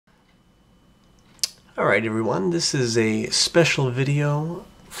Alright everyone, this is a special video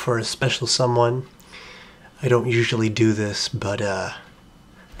for a special someone. I don't usually do this, but I'm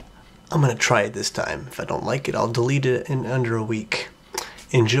gonna try it this time. If I don't like it, I'll delete it in under a week.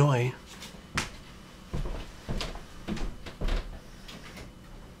 Enjoy!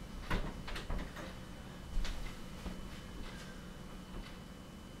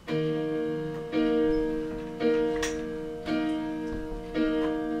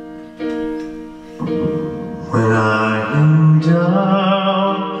 When I am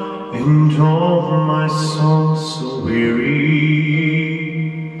down and all my soul so weary,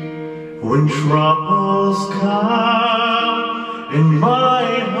 when troubles come and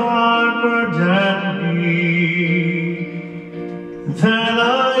my heart burden be, then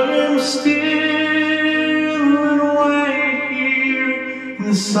I am still and wait here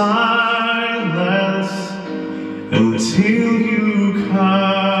in silence until you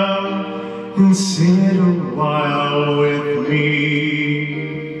come and sit a while with me.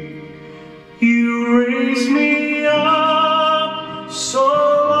 You raise me up so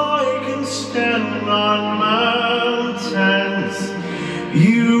I can stand on mountains.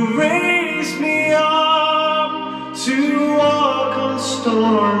 You raise me up to walk on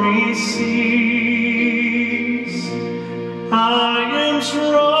stormy seas. I am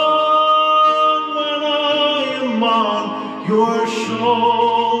strong when I am on your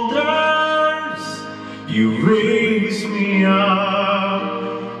shoulders. You raise me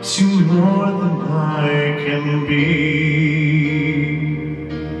up to more than I can be.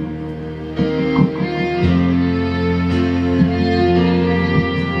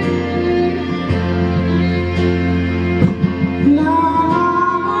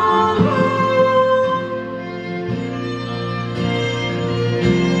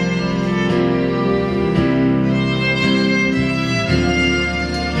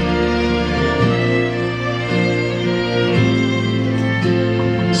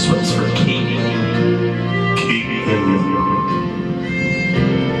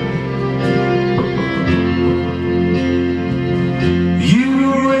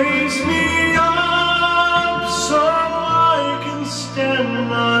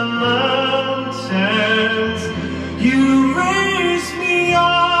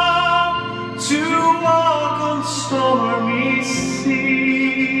 Stormy seas.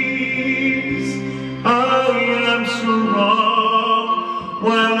 I am strong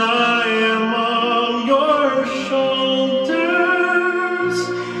when I am on your shoulders.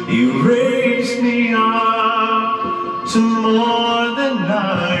 You raise me up to more than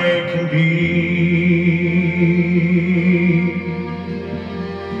I can be.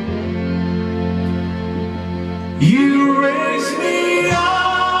 You raise me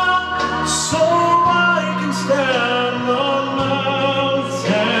up so I can stand on mountains.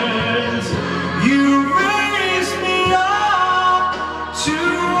 You raise me up to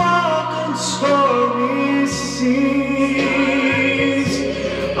walk on stormy seas.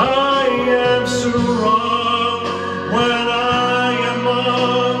 I am strong when I am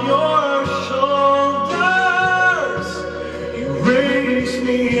on your shoulders. You raise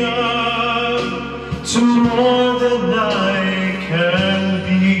me up to more than I can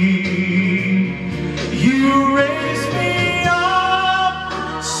be. You raise me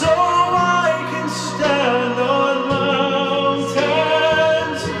up so I can stand on mountains.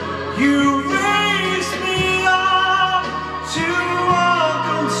 You raise me up to walk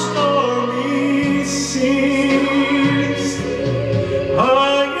on stormy seas. I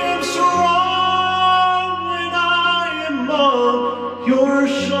am strong when I am on your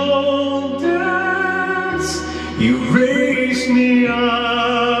shoulders. You raise me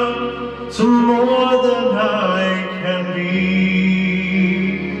up to more than I can be.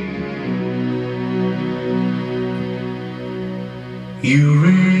 You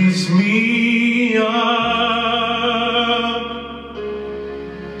raise me up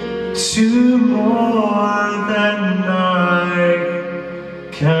to more than I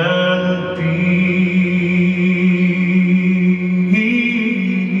can be.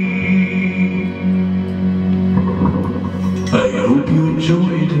 I hope you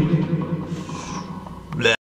enjoyed it.